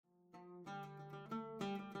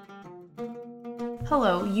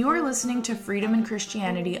Hello, you are listening to Freedom in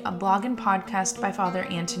Christianity, a blog and podcast by Father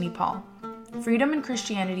Anthony Paul. Freedom in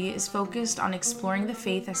Christianity is focused on exploring the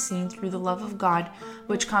faith as seen through the love of God,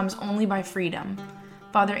 which comes only by freedom.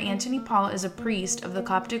 Father Anthony Paul is a priest of the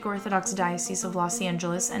Coptic Orthodox Diocese of Los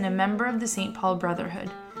Angeles and a member of the St. Paul Brotherhood.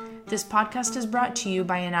 This podcast is brought to you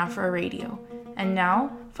by Anaphora Radio. And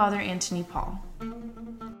now, Father Anthony Paul.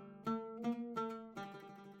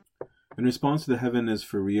 In response to the Heaven is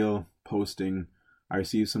for Real posting, I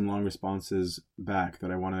received some long responses back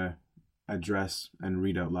that I want to address and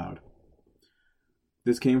read out loud.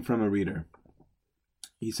 This came from a reader.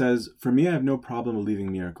 He says, "For me, I have no problem believing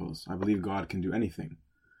miracles. I believe God can do anything.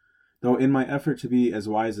 Though in my effort to be as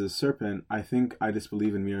wise as a serpent, I think I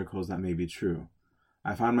disbelieve in miracles that may be true.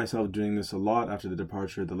 I found myself doing this a lot after the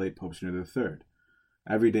departure of the late Pope Shenouda III.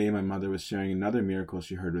 Every day my mother was sharing another miracle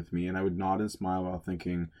she heard with me, and I would nod and smile while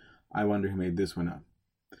thinking, I wonder who made this one up.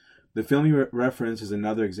 The film you reference is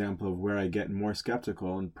another example of where I get more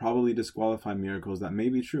skeptical and probably disqualify miracles that may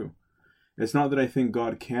be true. It's not that I think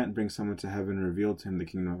God can't bring someone to heaven and reveal to him the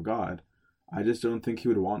kingdom of God. I just don't think he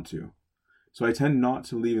would want to. So I tend not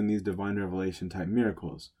to believe in these divine revelation type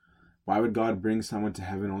miracles. Why would God bring someone to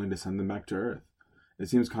heaven only to send them back to earth? It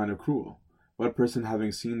seems kind of cruel. What person,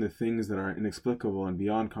 having seen the things that are inexplicable and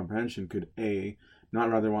beyond comprehension, could A, not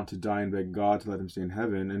rather want to die and beg God to let him stay in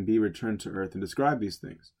heaven, and B, return to earth and describe these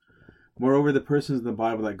things? Moreover, the persons in the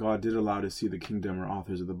Bible that God did allow to see the kingdom are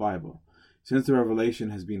authors of the Bible. Since the revelation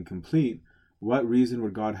has been complete, what reason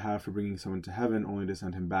would God have for bringing someone to heaven only to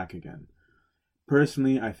send him back again?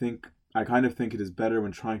 Personally, I kind of think it is better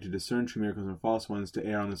when trying to discern true miracles and false ones to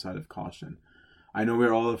err on the side of caution. I know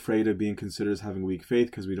we're all afraid of being considered as having weak faith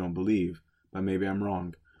because we don't believe, but maybe I'm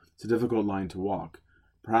wrong. It's a difficult line to walk.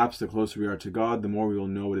 Perhaps the closer we are to God, the more we will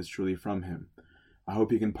know it is truly from him. I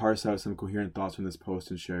hope you can parse out some coherent thoughts from this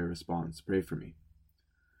post and share your response. Pray for me."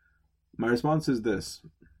 My response is this.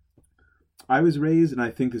 I was raised, and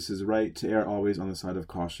I think this is right, to err always on the side of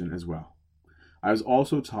caution as well. I was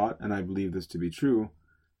also taught, and I believe this to be true,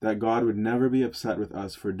 that God would never be upset with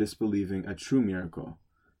us for disbelieving a true miracle,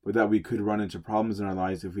 but that we could run into problems in our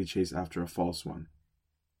lives if we chase after a false one.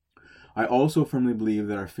 I also firmly believe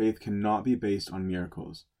that our faith cannot be based on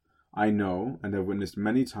miracles. I know, and have witnessed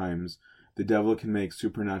many times, the devil can make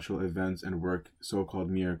supernatural events and work so-called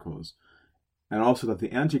miracles, and also that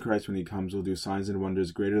the Antichrist, when he comes, will do signs and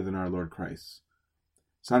wonders greater than our Lord Christ.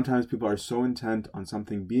 Sometimes people are so intent on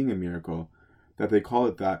something being a miracle that they call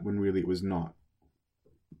it that when really it was not.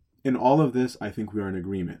 In all of this, I think we are in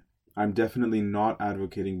agreement. I'm definitely not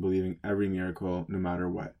advocating believing every miracle no matter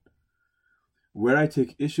what. Where I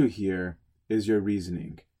take issue here is your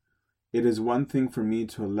reasoning. It is one thing for me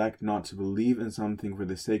to elect not to believe in something for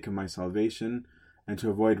the sake of my salvation and to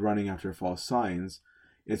avoid running after false signs.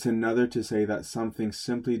 It's another to say that something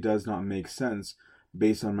simply does not make sense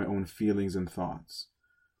based on my own feelings and thoughts.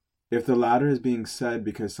 If the latter is being said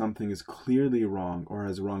because something is clearly wrong or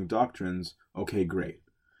has wrong doctrines, okay, great.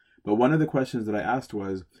 But one of the questions that I asked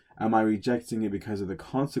was, am I rejecting it because of the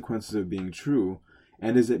consequences of being true,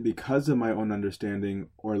 and is it because of my own understanding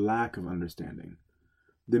or lack of understanding?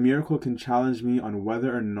 The miracle can challenge me on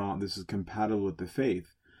whether or not this is compatible with the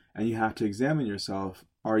faith, and you have to examine yourself,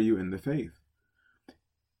 are you in the faith?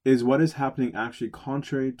 Is what is happening actually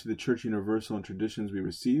contrary to the Church Universal and traditions we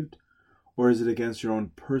received, or is it against your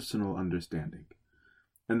own personal understanding?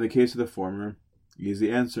 In the case of the former, easy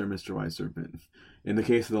answer, Mr. Wise Serpent. In the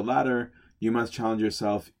case of the latter, you must challenge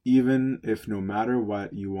yourself even if no matter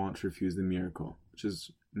what you want to refuse the miracle, which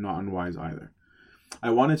is not unwise either. I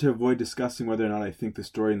wanted to avoid discussing whether or not I think the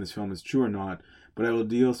story in this film is true or not, but I will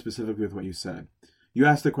deal specifically with what you said. You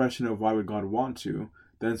asked the question of why would God want to,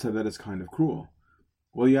 then said that it's kind of cruel.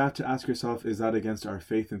 Well, you have to ask yourself, is that against our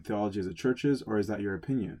faith and theology as a churches, or is that your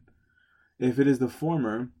opinion? If it is the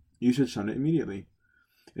former, you should shun it immediately.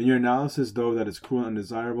 In your analysis, though, that it's cruel and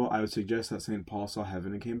undesirable, I would suggest that St. Paul saw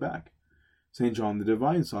heaven and came back. St. John the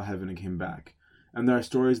Divine saw heaven and came back. And there are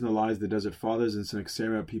stories in the lives of the Desert Fathers and some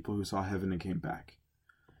experiment people who saw heaven and came back.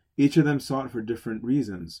 Each of them saw it for different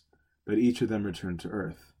reasons, but each of them returned to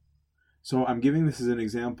earth. So I'm giving this as an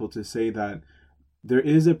example to say that there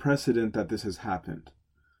is a precedent that this has happened.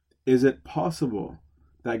 Is it possible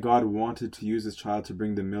that God wanted to use this child to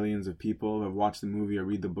bring the millions of people who have watched the movie or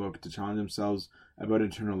read the book to challenge themselves about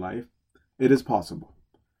eternal life? It is possible.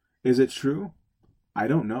 Is it true? I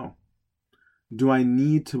don't know. Do I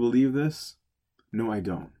need to believe this? No, I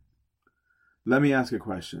don't. Let me ask a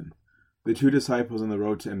question. The two disciples on the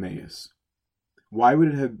road to Emmaus. Why would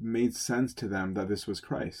it have made sense to them that this was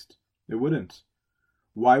Christ? It wouldn't.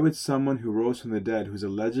 Why would someone who rose from the dead, who's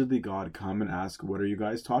allegedly God, come and ask, what are you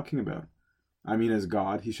guys talking about? I mean, as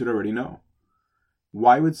God, he should already know.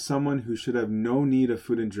 Why would someone who should have no need of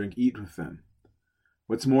food and drink eat with them?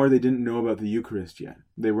 What's more, they didn't know about the Eucharist yet.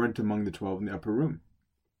 They weren't among the 12 in the upper room.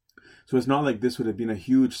 So it's not like this would have been a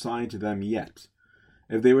huge sign to them yet.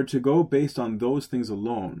 If they were to go based on those things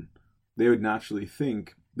alone, they would naturally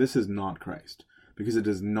think this is not Christ, because it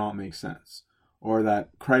does not make sense, or that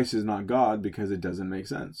Christ is not God because it doesn't make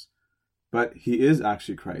sense. But he is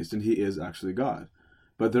actually Christ, and he is actually God.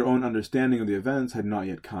 But their own understanding of the events had not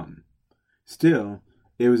yet come. Still,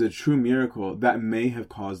 it was a true miracle that may have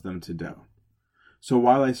caused them to doubt. So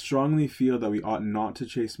while I strongly feel that we ought not to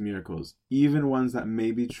chase miracles, even ones that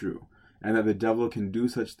may be true, and that the devil can do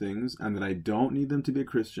such things, and that I don't need them to be a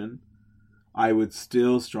Christian, I would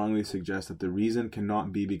still strongly suggest that the reason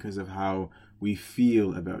cannot be because of how we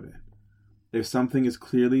feel about it. If something is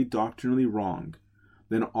clearly doctrinally wrong,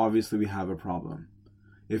 then obviously we have a problem.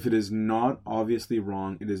 If it is not obviously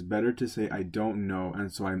wrong, it is better to say I don't know,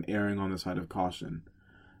 and so I'm erring on the side of caution.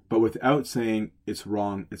 But without saying it's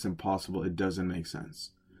wrong, it's impossible, it doesn't make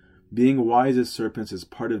sense. Being wise as serpents is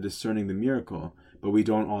part of discerning the miracle, but we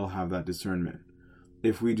don't all have that discernment.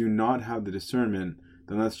 If we do not have the discernment,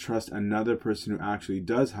 then let's trust another person who actually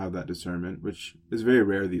does have that discernment, which is very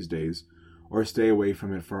rare these days, or stay away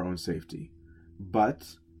from it for our own safety.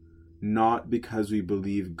 But not because we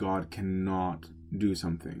believe God cannot do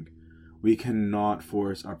something. We cannot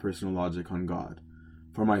force our personal logic on God.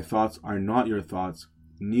 For my thoughts are not your thoughts,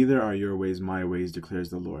 neither are your ways my ways, declares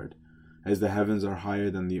the Lord. As the heavens are higher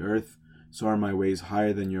than the earth, so are my ways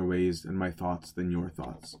higher than your ways, and my thoughts than your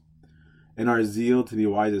thoughts. In our zeal to be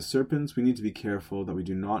wise as serpents, we need to be careful that we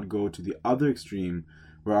do not go to the other extreme,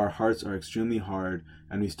 where our hearts are extremely hard,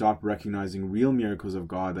 and we stop recognizing real miracles of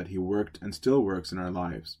God that he worked and still works in our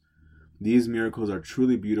lives. These miracles are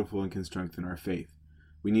truly beautiful and can strengthen our faith.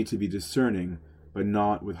 We need to be discerning, but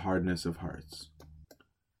not with hardness of hearts.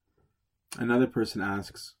 Another person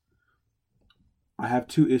asks, I have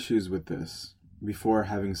two issues with this, before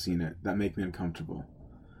having seen it, that make me uncomfortable.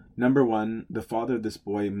 Number one, the father of this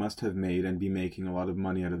boy must have made and be making a lot of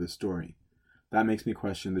money out of this story. That makes me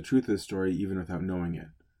question the truth of the story even without knowing it.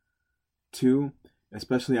 Two,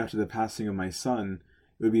 especially after the passing of my son,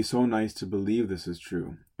 it would be so nice to believe this is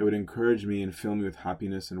true. It would encourage me and fill me with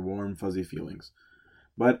happiness and warm, fuzzy feelings.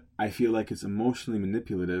 But I feel like it's emotionally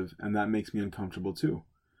manipulative, and that makes me uncomfortable too.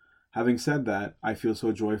 Having said that, I feel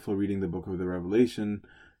so joyful reading the book of the Revelation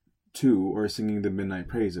too, or singing the midnight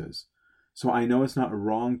praises. So I know it's not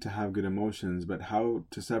wrong to have good emotions, but how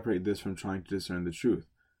to separate this from trying to discern the truth?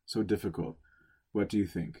 So difficult. What do you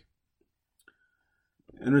think?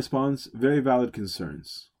 In response, very valid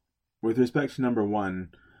concerns. With respect to number one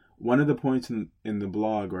of the points in the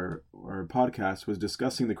blog or podcast was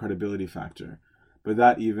discussing the credibility factor, but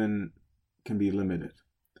that even can be limited.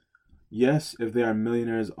 Yes, if they are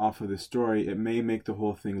millionaires off of this story, it may make the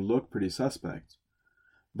whole thing look pretty suspect.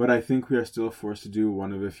 But I think we are still forced to do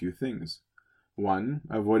one of a few things. One,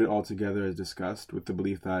 avoid it altogether as discussed, with the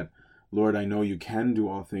belief that, Lord, I know you can do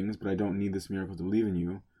all things, but I don't need this miracle to believe in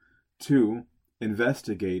you. Two,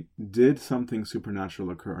 investigate, did something supernatural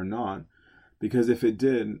occur or not? Because if it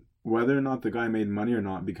did, whether or not the guy made money or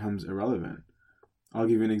not becomes irrelevant. I'll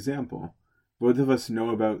give you an example. Both of us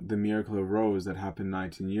know about the miracle of Rose that happened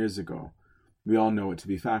 19 years ago. We all know it to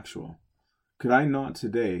be factual. Could I not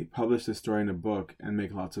today publish this story in a book and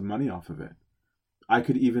make lots of money off of it? I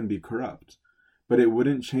could even be corrupt. But it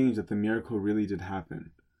wouldn't change that the miracle really did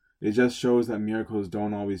happen. It just shows that miracles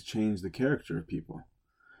don't always change the character of people.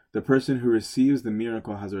 The person who receives the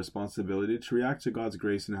miracle has a responsibility to react to God's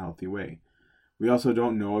grace in a healthy way. We also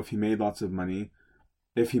don't know if he made lots of money,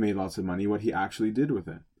 what he actually did with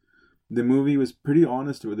it. The movie was pretty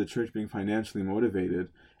honest about the church being financially motivated,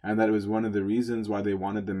 and that it was one of the reasons why they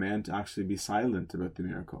wanted the man to actually be silent about the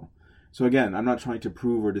miracle. So again, I'm not trying to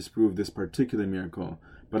prove or disprove this particular miracle,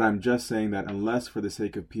 but I'm just saying that unless for the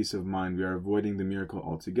sake of peace of mind we are avoiding the miracle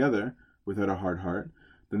altogether, without a hard heart,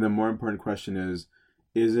 then the more important question is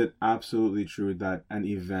it absolutely true that an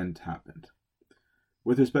event happened?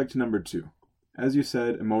 With respect to number two, as you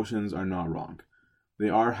said, emotions are not wrong. They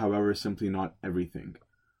are, however, simply not everything.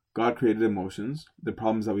 God created emotions, the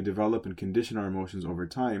problems that we develop and condition our emotions over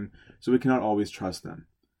time, so we cannot always trust them.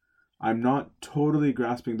 I'm not totally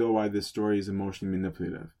grasping, though, why this story is emotionally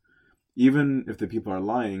manipulative. Even if the people are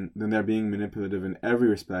lying, then they're being manipulative in every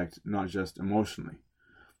respect, not just emotionally.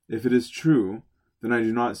 If it is true, then I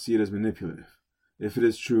do not see it as manipulative. If it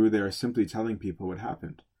is true, they are simply telling people what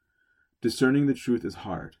happened. Discerning the truth is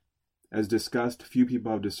hard. As discussed, few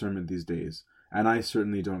people have discernment these days, and I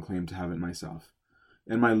certainly don't claim to have it myself.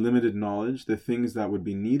 In my limited knowledge, the things that would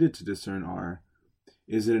be needed to discern are,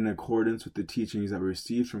 Is it in accordance with the teachings that we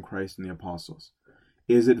received from Christ and the apostles?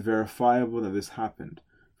 Is it verifiable that this happened?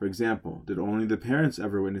 For example, did only the parents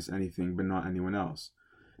ever witness anything but not anyone else?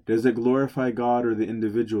 Does it glorify God or the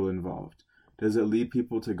individual involved? Does it lead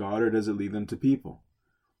people to God or does it lead them to people?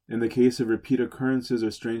 In the case of repeat occurrences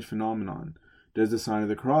or strange phenomenon, does the sign of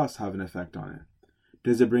the cross have an effect on it?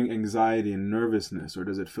 Does it bring anxiety and nervousness, or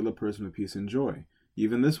does it fill a person with peace and joy?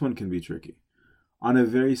 Even this one can be tricky. On a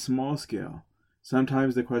very small scale,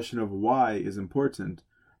 sometimes the question of why is important,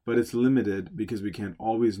 but it's limited because we can't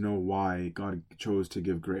always know why God chose to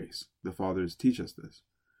give grace. The Fathers teach us this.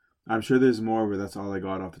 I'm sure there's more, but that's all I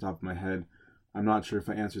got off the top of my head. I'm not sure if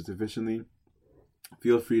I answered sufficiently.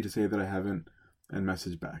 Feel free to say that I haven't and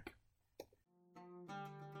message back.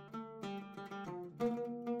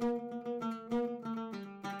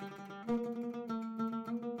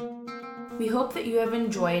 We hope that you have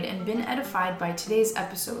enjoyed and been edified by today's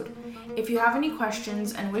episode. If you have any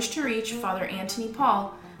questions and wish to reach Father Anthony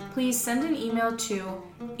Paul, please send an email to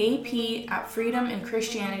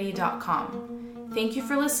ap@freedominchristianity.com. Thank you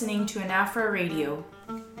for listening to Anaphora Radio.